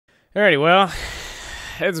Alrighty, well,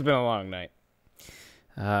 it's been a long night.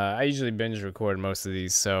 I usually binge record most of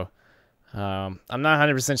these, so I'm not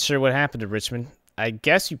 100% sure what happened to Richmond. I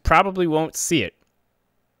guess you probably won't see it.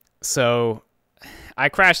 So I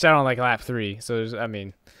crashed out on like lap 3, so I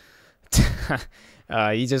mean,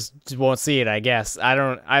 you just won't see it, I guess.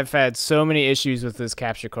 I've had so many issues with this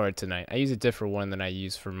capture card tonight. I use a different one than I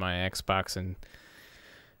use for my Xbox and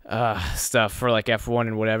stuff for like F1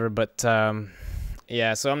 and whatever, but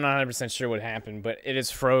yeah, so I'm not 100% sure what happened, but it is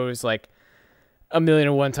froze like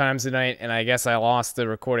 1,000,001 times tonight, and I guess I lost the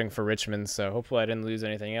recording for Richmond, so hopefully I didn't lose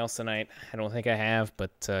anything else tonight. I don't think I have,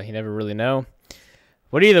 but you never really know.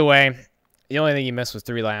 But either way, the only thing you missed was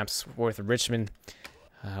 3 laps worth of Richmond.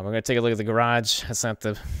 We're going to take a look at the garage. That's not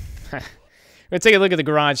the... We're going to take a look at the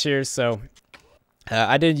garage here, so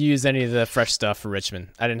I didn't use any of the fresh stuff for Richmond.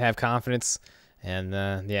 I didn't have confidence, and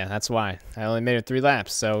yeah, that's why. I only made it 3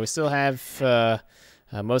 laps, so we still have...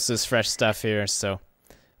 most of this fresh stuff here, so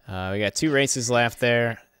we got 2 races left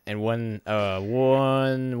there, and one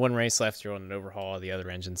race left here on an overhaul of the other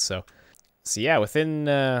engine. So yeah, within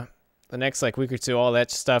the next like week or two, all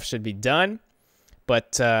that stuff should be done.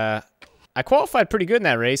 But I qualified pretty good in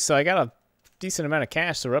that race, so I got a decent amount of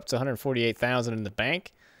cash. So we're up to 148,000 in the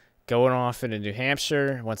bank. Going off into New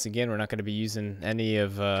Hampshire. Once again, we're not going to be using any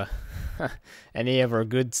of any of our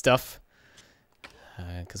good stuff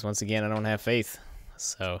because once again, I don't have faith.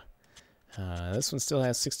 So, this one still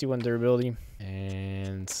has 61 durability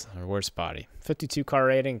and a worse body. 52 car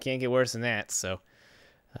rating, can't get worse than that. So,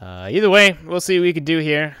 either way, we'll see what we can do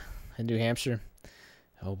here in New Hampshire.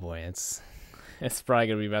 Oh boy, it's probably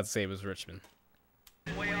going to be about the same as Richmond.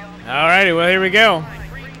 Alrighty, well, here we go.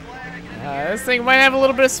 This thing might have a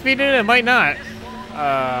little bit of speed in it, it might not.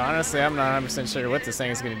 Honestly, I'm not 100% sure what this thing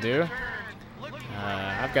is going to do.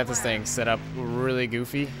 I've got this thing set up really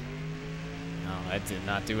goofy. I did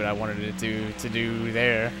not do what I wanted it to do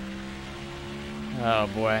there. Oh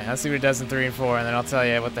boy, let's see what it does in 3 and 4, and then I'll tell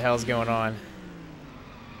you what the hell's going on.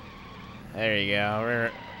 There you go.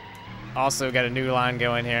 We're also got a new line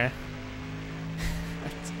going here.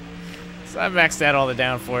 So I maxed out all the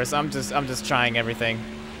downforce. I'm just trying everything.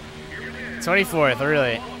 24th,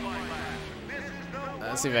 really.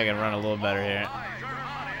 Let's see if I can run a little better here.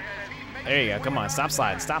 There you go. Come on, stop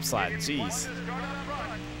sliding, stop sliding. Jeez.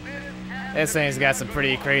 This thing's got some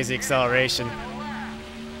pretty crazy acceleration.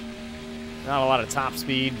 Not a lot of top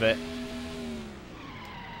speed, but...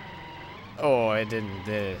 Oh, it did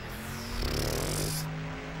it.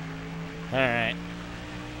 Alright.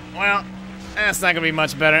 Well, that's not going to be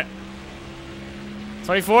much better.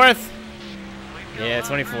 24th? Yeah,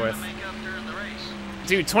 24th.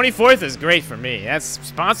 Dude, 24th is great for me. That's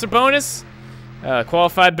sponsor bonus.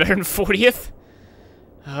 Qualified better than 40th.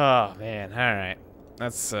 Oh, man. Alright.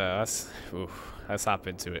 Let's hop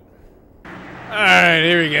into it. Alright,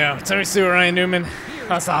 here we go. Tony Stewart, Ryan Newman.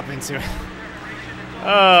 Let's hop into it.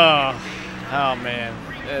 Oh man.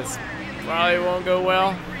 This probably won't go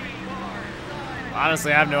well.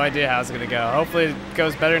 Honestly, I have no idea how it's going to go. Hopefully it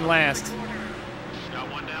goes better than last.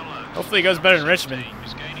 Hopefully it goes better than Richmond.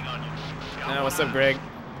 What's up, Greg?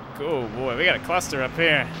 Cool, boy. We got a cluster up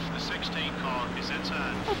here.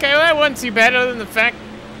 Okay, well that wasn't too bad other than the fact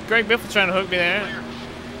Greg Biffle trying to hook me there.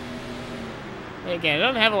 Again, it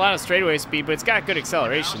doesn't have a lot of straightaway speed, but it's got good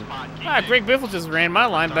acceleration. Greg Biffle just ran my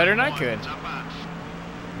line better than I could.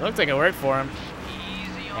 Looked like it worked for him.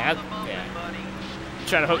 Yeah. You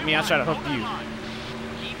try to hook me, I'll try to hook you.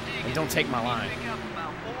 And don't take my line.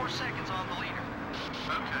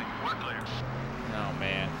 Oh,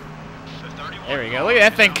 man. There we go. Look at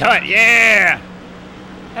that thing cut. Yeah!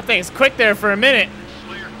 That thing's quick there for a minute.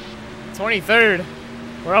 23rd.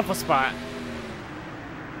 We're up a spot.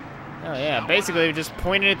 Oh yeah, basically we just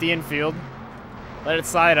point it at the infield, let it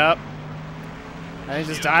slide up, and then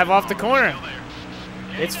just dive off the corner.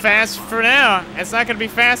 It's fast for now. It's not going to be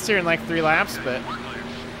fast here in like 3 laps, but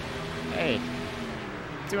hey,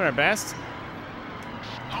 doing our best.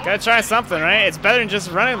 Gotta try something, right? It's better than just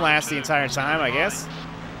running last the entire time, I guess.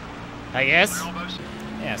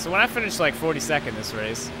 Yeah, so when I finish like 42nd this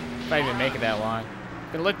race, if I even make it that long,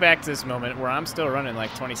 I'm gonna look back to this moment where I'm still running like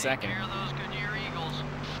 22nd.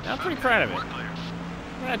 I'm pretty proud of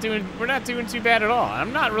it. We're not doing too bad at all.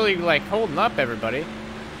 I'm not really like holding up everybody.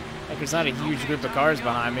 Like there's not a huge group of cars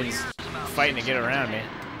behind me just fighting to get around me.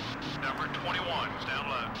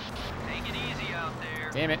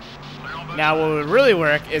 Damn it. Now what would really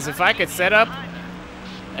work is if I could set up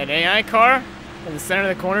an AI car in the center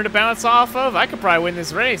of the corner to bounce off of, I could probably win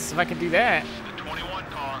this race if I could do that.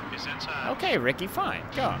 Okay, Ricky, fine.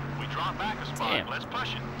 Go. Damn.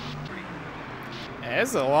 Yeah, this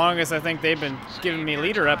is the longest I think they've been giving me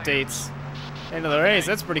leader updates into the race.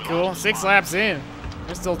 That's pretty cool. 6 laps in.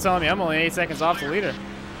 They're still telling me I'm only 8 seconds off the leader.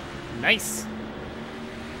 Nice.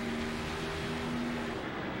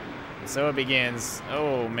 So it begins.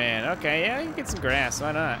 Oh, man. Okay, yeah, you can get some grass.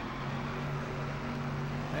 Why not?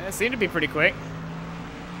 It seemed to be pretty quick.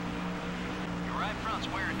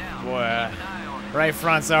 Boy, right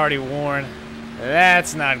front's already worn.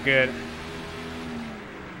 That's not good.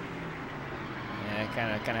 Yeah,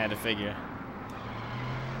 kind of had to figure.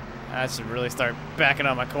 I should really start backing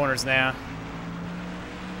on my corners now.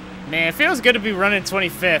 Man, it feels good to be running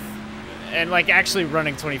 25th and like actually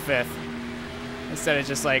running 25th instead of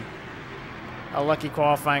just like a lucky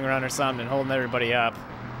qualifying run or something and holding everybody up.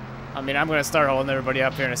 I mean, I'm gonna start holding everybody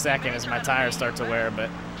up here in a second as my tires start to wear, but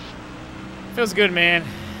it feels good, man.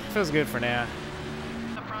 It feels good for now.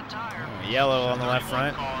 Oh, yellow on the left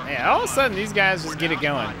front. Yeah, all of a sudden these guys just get it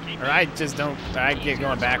going, or I just don't. I get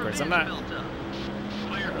going backwards. I'm not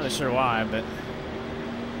really sure why, but.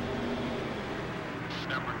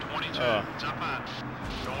 Oh.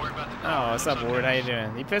 Oh, what's up, Ward? How you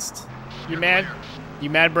doing? You pissed? You mad? You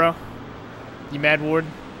mad, bro? You mad, Ward?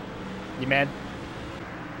 You mad?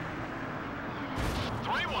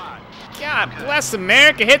 God bless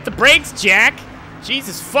America. Hit the brakes, Jack.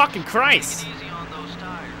 Jesus fucking Christ.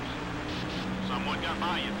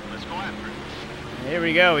 Here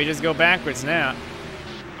we go. We just go backwards now.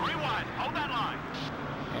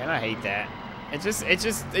 Man, I hate that. It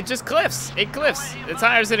just cliffs. It cliffs. The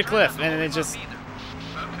tires hit a cliff, and it just.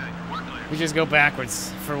 We just go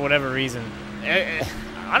backwards for whatever reason.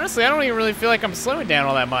 Honestly, I don't even really feel like I'm slowing down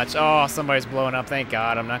all that much. Oh, somebody's blowing up. Thank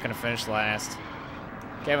God. I'm not gonna finish last.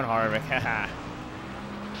 Kevin Harvick. Haha.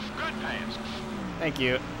 Thank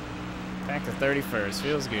you. Back to 31st.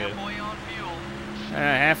 Feels good.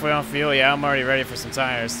 Halfway on fuel. Yeah, I'm already ready for some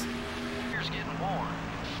tires.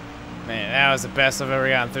 Man, that was the best I've ever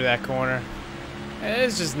gotten through that corner.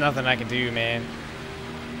 There's just nothing I can do, man.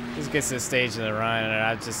 Just gets to the stage of the run, and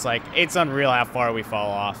I just like, it's unreal how far we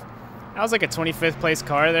fall off. I was like a 25th place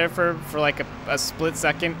car there for like a split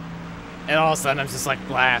second, and all of a sudden I'm just like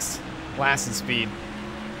blasting speed.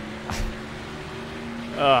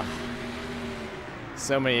 Ugh.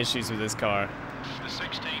 So many issues with this car. The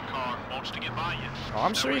 16 car wants to get by you. Oh,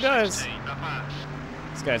 I'm sure he does.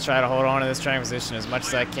 Just gotta try to hold on to this transition as much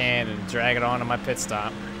as I can and drag it on to my pit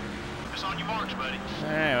stop. It's on your marks, buddy.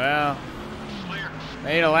 Alright, well.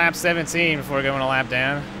 Made a lap 17 before going a lap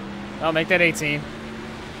down. I'll make that 18.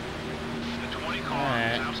 The 20 car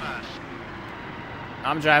is outside.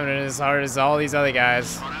 I'm driving it as hard as all these other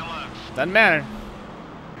guys. Doesn't matter.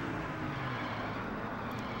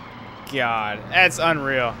 God, that's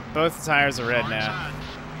unreal. Both tires are red now.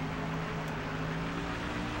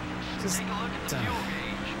 Just,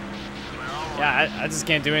 yeah, I just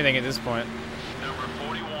can't do anything at this point. Number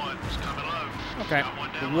 41 is coming low. Okay.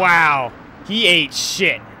 Wow, he ate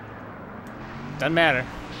shit. Doesn't matter.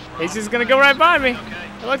 He's just gonna go right by me.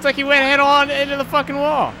 It looks like he went head on into the fucking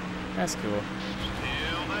wall. That's cool.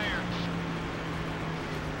 Still there.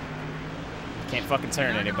 Can't fucking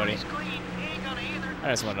turn anybody. I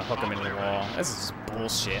just wanted to hook him into the wall. This is just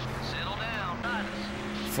bullshit.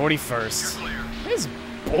 41st. This is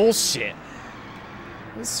bullshit.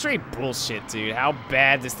 This is straight bullshit, dude. How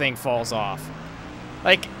bad this thing falls off.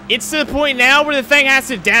 Like, it's to the point now where the thing has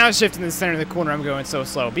to downshift in the center of the corner. I'm going so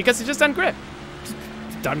slow because it just doesn't grip. Just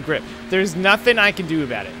doesn't grip. There's nothing I can do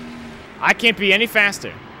about it. I can't be any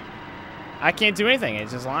faster. I can't do anything. It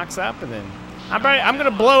just locks up, and then I'm gonna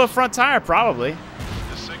blow a front tire probably.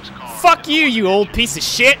 Fuck you, you old piece of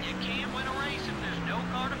shit!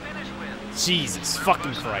 Jesus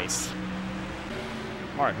fucking Christ.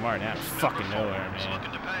 Mark Martin out of fucking nowhere, man.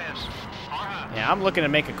 Yeah, I'm looking to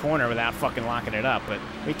make a corner without fucking locking it up, but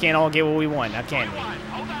we can't all get what we want, now can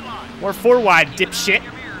we? We're 4 wide, dipshit.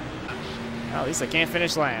 Well, at least I can't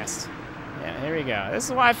finish last. Yeah, here we go. This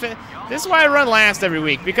is why I run last every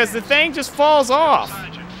week, because the thing just falls off.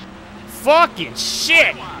 Fucking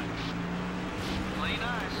shit!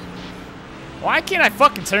 Why can't I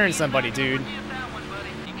fucking turn somebody, dude?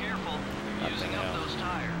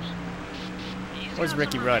 Where's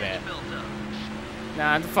Ricky Rudd at?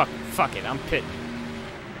 Nah, fuck it. I'm pitting.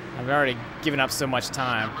 I've already given up so much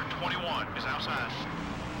time.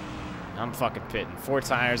 I'm fucking pitting. 4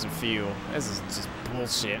 tires and fuel. This is just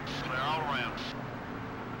bullshit.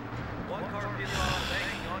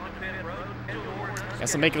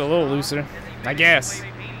 Guess I'll make it a little looser. I guess.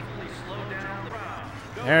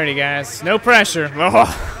 Alrighty, guys. No pressure. Oh,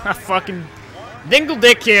 fucking dingle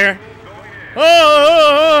dick here.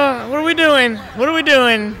 Oh, what are we doing? What are we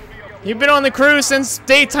doing? You've been on the cruise since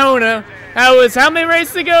Daytona. That was how many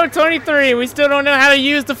races ago? 23. We still don't know how to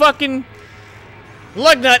use the fucking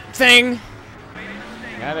lug nut thing.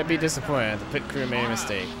 Gotta be disappointed. The pit crew made a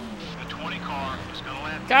mistake. The 20 car is going to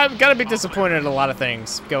land. Gotta be disappointed at a lot of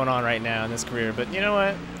things going on right now in this career, but you know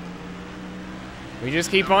what? We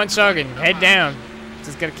just keep on chugging, head down.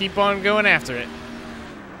 Just gotta keep on going after it.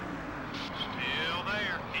 Still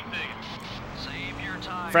there. Keep digging. Save your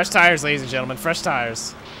time. Fresh tires, ladies and gentlemen. Fresh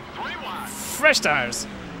tires. 3 wide. Fresh tires.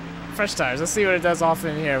 Fresh tires. Let's see what it does off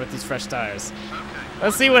in here with these fresh tires. Okay.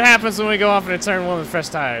 Let's see what happens when we go off into turn 1 with fresh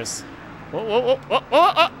tires. Whoa, whoa, whoa,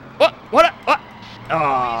 whoa, whoa, whoa, what?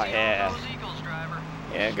 Oh, yeah.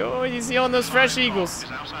 Yeah, go easy on those fresh Eagles.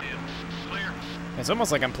 Is outside in. Clear. It's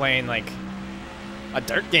almost like I'm playing, like, a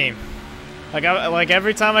dirt game. Like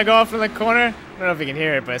every time I go off in the corner, I don't know if you can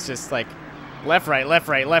hear it, but it's just like left, right, left,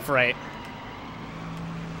 right, left, right.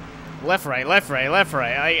 Left, right, left, right, left,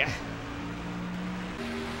 right.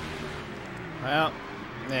 Well,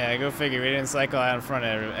 yeah, go figure. We didn't cycle out in front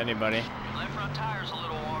of anybody. Your left front tire's a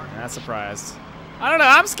little worn. Not surprised. I don't know.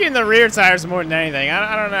 I'm skidding the rear tires more than anything.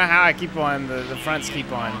 I don't know how I keep on. The fronts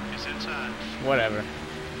keep on. It's inside. Whatever.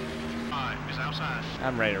 5 is outside.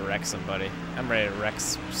 I'm ready to wreck somebody. I'm ready to wreck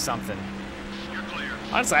something. You're clear.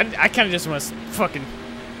 Honestly, I kind of just want to fucking...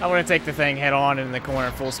 I want to take the thing head on in the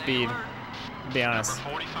corner full speed. To be honest.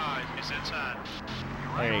 Number 45 is inside.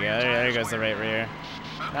 There you go. There goes the right rear.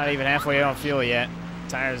 Not even halfway on fuel yet.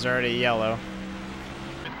 Tires are already yellow.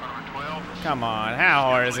 Number 12. Come on. How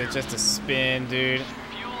hard is it just to spin, dude?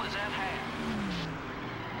 Fuel is at half.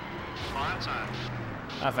 Far outside.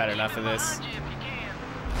 I've had enough of this. Behind you if you can.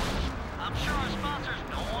 I'm sure our sponsors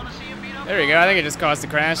don't want to see him beat up. There we go. I think it just caused the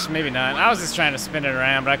crash. Maybe not. I was just trying to spin it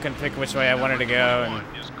around, but I couldn't pick which way I wanted to go,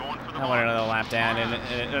 and Is going for the I wanted another lap down.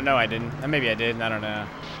 And no, I didn't. Maybe I did. I don't know.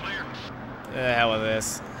 clear. The hell with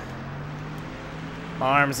this.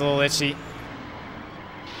 My arm's a little itchy.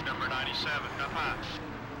 Number 97 up high.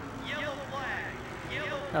 Yellow flag.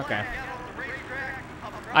 Yellow Okay. flag out on the racetrack.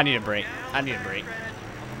 I need a break. I need a break.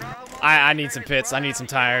 I need some pits. I need some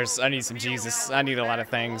tires. I need some Jesus. I need a lot of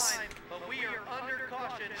things. But we are under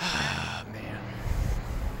caution. Oh, man.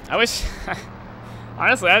 I wish...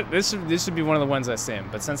 Honestly, this should be one of the ones I sim.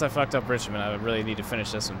 But since I fucked up Richmond, I would really need to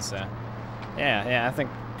finish this one, so... Yeah, I think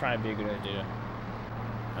probably be a good idea.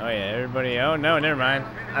 Oh, yeah, everybody... Oh, no, never mind.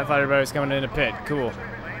 I thought everybody was coming in the pit. Cool.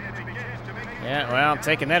 Yeah, well, I'm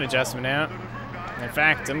taking that adjustment out. In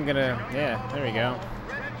fact, I'm gonna... Yeah, there we go.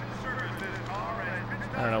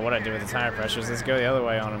 I don't know what I did with the tire pressures. Let's go the other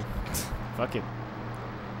way on them. Fuck it.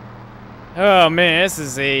 Oh, man, this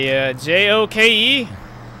is a J-O-K-E.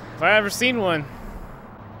 If I ever seen one.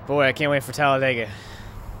 Boy, I can't wait for Talladega.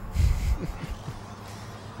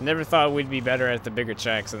 I never thought we'd be better at the bigger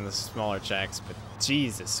tracks than the smaller tracks, but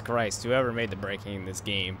Jesus Christ, whoever made the braking in this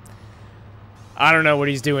game. I don't know what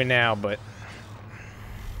he's doing now, but...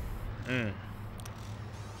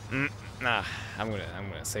 Nah, I'm gonna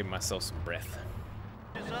save myself some breath.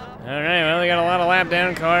 Alright, well, we got a lot of lap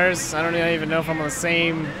down cars. I don't even know if I'm on the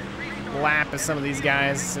same lap as some of these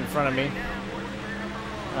guys in front of me.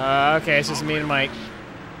 Okay, it's just me and Mike.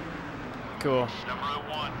 Cool. Number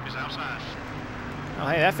 01 is outside. Oh,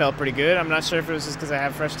 hey, that felt pretty good. I'm not sure if it was just because I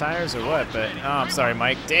have fresh tires or what, but... Oh, I'm sorry,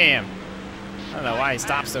 Mike. Damn. I don't know why he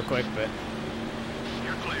stopped so quick, but...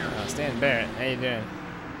 You're clear. Oh, Stan Barrett, how you doing?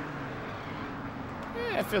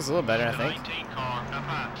 Yeah, it feels a little better, I The think. 19 car up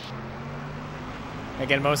high.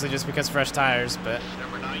 Again, mostly just because fresh tires, but...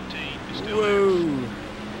 Number 19 is still there. Whoa!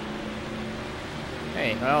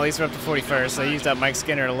 Hey, well, at least we're up to 41st. I used up Mike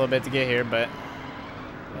Skinner a little bit to get here, but...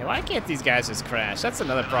 Man, why can't these guys just crash? That's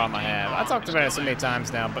another problem I have. I talked about it so many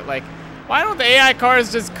times now, but, like, why don't the AI cars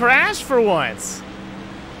just crash for once?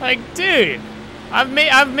 Like, dude, I've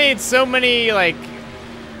made so many, like...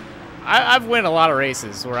 I've won a lot of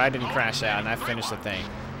races where I didn't crash out and I finished the thing.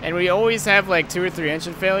 And we always have, like, 2 or 3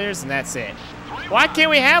 engine failures, and that's it. Why can't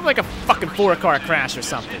we have, like, a fucking 4-car crash or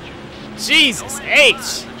something? Jesus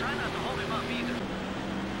H!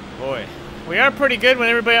 Boy, we are pretty good when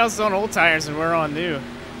everybody else is on old tires and we're on new.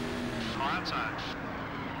 Car outside.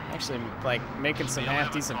 Actually, like, making some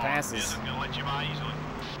half-decent passes. Isn't gonna let you by easily.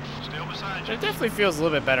 Still beside you. It definitely feels a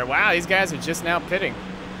little bit better. Wow, these guys are just now pitting.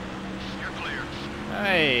 You're clear.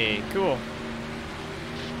 Hey, cool.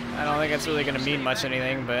 I don't think that's really going to mean much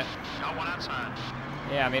anything, but... Got one outside.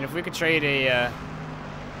 Yeah, I mean, if we could trade a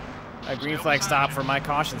green flag stop for my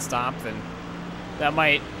caution stop, then that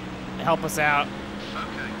might help us out,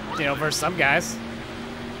 Okay. you know, versus some guys.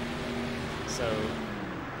 So,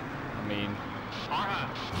 I mean, Far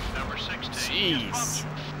high. Number 16. jeez.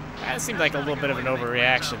 That seemed like a little bit of an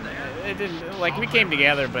overreaction. It didn't, like, we came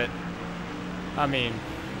together, but, I mean,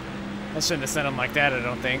 I shouldn't have sent him like that, I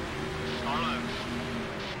don't think. Carlo.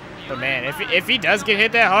 But man, if he does get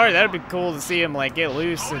hit that hard, that'd be cool to see him like get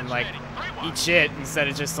loose and like eat shit instead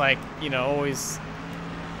of just like, you know, always.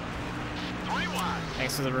 3 wide.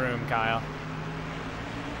 Thanks for the room, Kyle.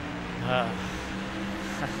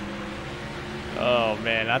 Oh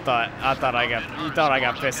man, you thought I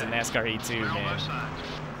got pissed in NASCAR Heat 2, Clear on man. both sides.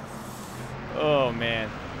 Oh man,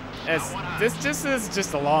 this is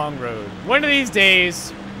just a long road. One of these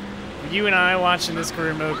days, you and I watching this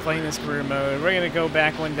career mode, playing this career mode, we're gonna go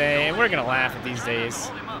back one day and we're gonna laugh at these days.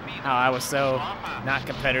 How I was so not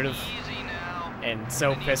competitive and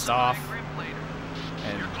so pissed off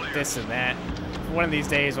and this and that. One of these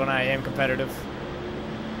days when I am competitive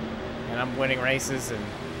and I'm winning races and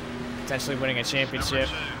potentially winning a championship.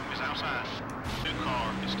 Number 2 is outside. 2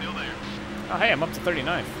 car is still there. Oh hey, I'm up to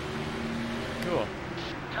 39. Cool.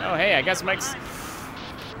 Oh hey, I guess Mike's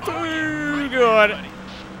too good.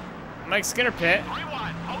 Mike Skinner pit. 3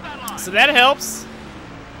 wide. Hold that line. So that helps.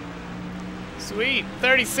 Sweet.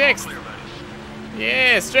 36th. Clear, buddy.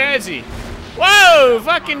 Yeah, strategy. Whoa,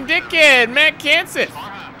 fucking dickhead, Matt KENSETH. Car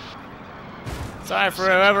high. Sorry for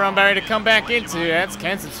whoever I'm about to come back into. That's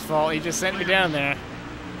KENSETH's fault. He just sent me down there.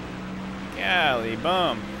 Golly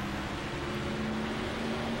bum.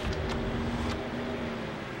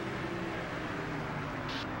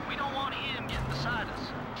 We don't want him getting beside us.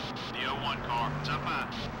 The 01 car is up high.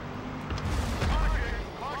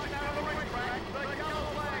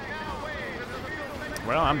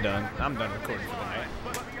 Well, I'm done. I'm done recording for the night.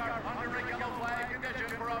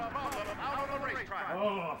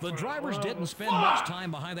 The drivers didn't spend much time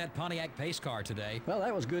behind that Pontiac pace car today. Well,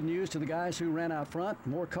 that was good news to the guys who ran out front.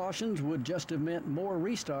 More cautions would just have meant more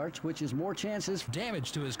restarts, which is more chances.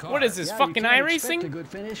 Damage to his car. What is this, Yeah, fucking you can't iRacing? expect a good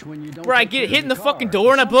finish when you don't Where I take get care of hit in your the fucking car.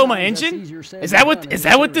 door and I blow my Sometimes that's engine? easier said Is than that what done in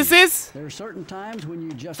this theory. is? There are certain times when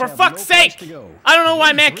you just For have fuck's no place sake! to go. I don't know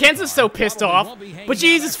why Matt KENSETH's so pissed off, but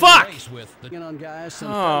Jesus fuck! Getting on guys, some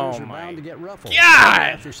Oh fellas are my bound to get ruffled. God!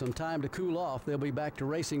 After some time to cool off, they'll be back to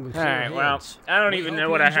racing with Alright, well, heads. I don't We even hope know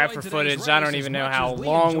you what I have enjoyed for today's footage. I don't race even as know much how as we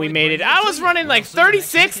long we enjoyed made it. bringing I to was you. running like We'll see you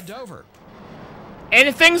next week 36th. at Dover. And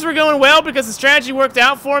if things were going well because the strategy worked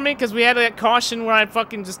out for me because we had that caution where I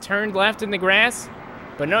fucking just turned left in the grass.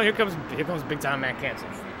 But no, here comes big time Matt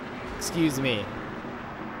KENSETH. Excuse me.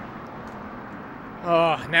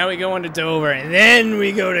 Oh, now we go into Dover and then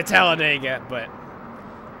we go to Talladega. But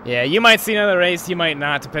yeah, you might see another race, you might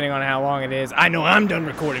not, depending on how long it is. I know I'm done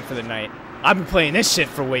recording for the night. I've been playing this shit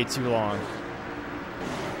for way too long.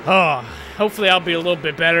 Oh, hopefully I'll be a little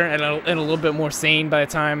bit better and a little bit more sane by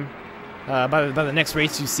the time, by the next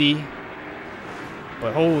race you see.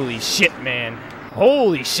 But holy shit, man.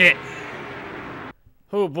 Holy shit.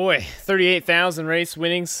 Oh boy, 38,000 race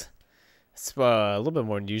winnings. It's a little bit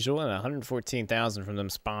more than usual, and 114,000 from them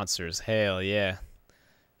sponsors. Hell yeah.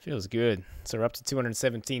 Feels good. So we're up to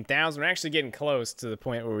 217,000. We're actually getting close to the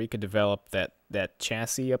point where we could develop that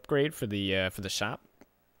chassis upgrade for the shop.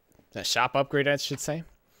 That shop upgrade, I should say.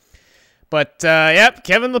 But yep,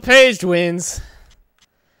 Kevin LePage wins.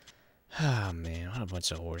 Oh man, what a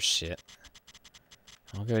bunch of horse shit.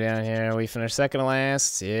 I'll go down here. We finished second to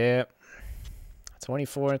last. Yep.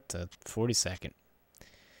 24th to 42nd.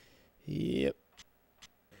 Yep.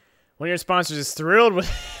 One of your sponsors is thrilled with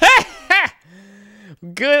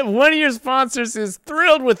good. One of your sponsors is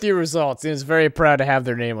thrilled with your results and is very proud to have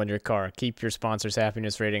their name on your car. Keep your sponsor's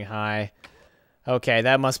happiness rating high. Okay,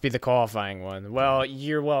 that must be the qualifying one. Well,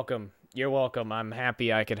 you're welcome. You're welcome. I'm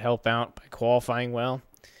happy I could help out by qualifying well.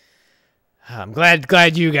 I'm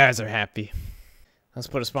glad you guys are happy. Let's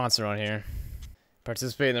put a sponsor on here.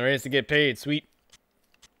 Participate in the race to get paid. Sweet.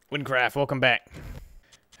 Windcraft, welcome back.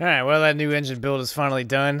 Alright, well, that new engine build is finally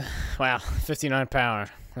done. Wow, 59 power.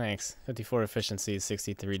 Thanks. 54 efficiency,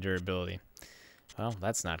 63 durability. Well,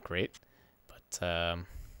 that's not great. But,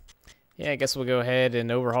 yeah, I guess we'll go ahead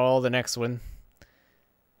and overhaul the next one.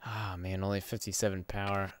 Ah, man, only 57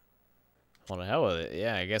 power. Well, the hell with it.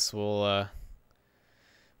 Yeah, I guess we'll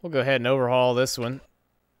go ahead and overhaul this one.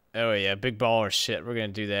 Oh, yeah, big baller shit. We're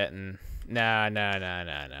going to do that and... Nah.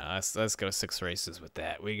 Let's go 6 races with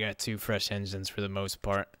that. We got 2 fresh engines for the most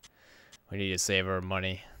part. We need to save our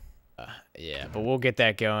money. Yeah, but we'll get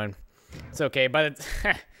that going. It's okay. By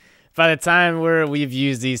the time we've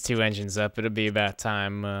used these 2 engines up, it'll be about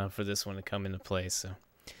time for this one to come into place. So,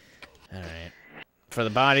 all right. For the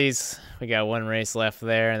bodies, we got 1 race left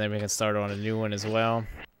there, and then we can start on a new one as well.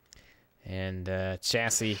 And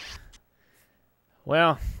chassis.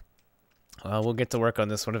 Well, we'll get to work on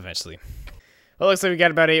this one eventually. Well, looks like we got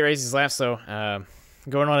about 8 races left, so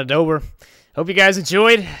going on to Dover. Hope you guys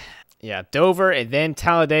enjoyed. Yeah, Dover and then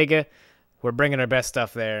Talladega. we're bringing our best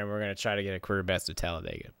stuff there, and we're gonna try to get a career best at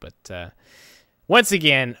Talladega. But once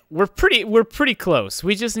again, we're pretty close.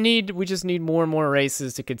 We just need more and more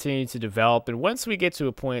races to continue to develop, and once we get to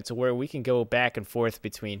a point to where we can go back and forth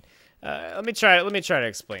between, let me try to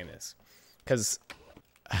explain this, because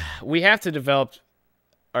we have to develop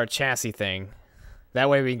our chassis thing. That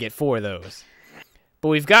way we can get 4 of those. But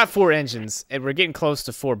we've got 4 engines, and we're getting close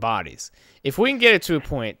to 4 bodies. If we can get it to a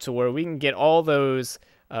point to where we can get all those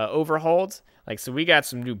overhauled, like, so we got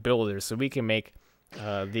some new builders, so we can make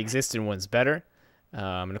the existing ones better.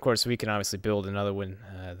 And of course, we can obviously build another one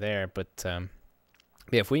there. But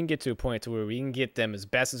yeah, if we can get to a point to where we can get them as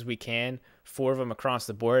best as we can, 4 of them across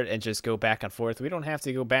the board, and just go back and forth, we don't have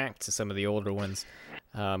to go back to some of the older ones.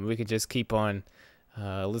 We could just keep on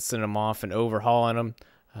listing them off and overhauling them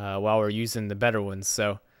while we're using the better ones.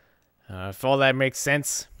 So if all that makes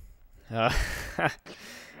sense,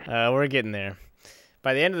 we're getting there.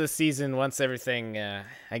 By the end of the season, once everything,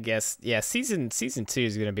 I guess, yeah, season 2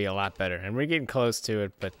 is going to be a lot better, and we're getting close to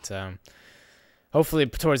it. But hopefully,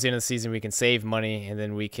 towards the end of the season, we can save money, and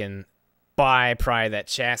then we can buy probably that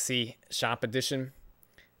chassis shop edition,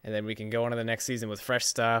 and then we can go on to the next season with fresh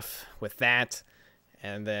stuff with that,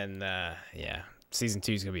 and then yeah, season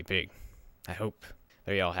 2 is going to be big. I hope.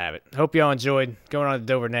 There y'all have it. Hope y'all enjoyed. Going on to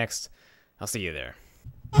Dover next. I'll see you there.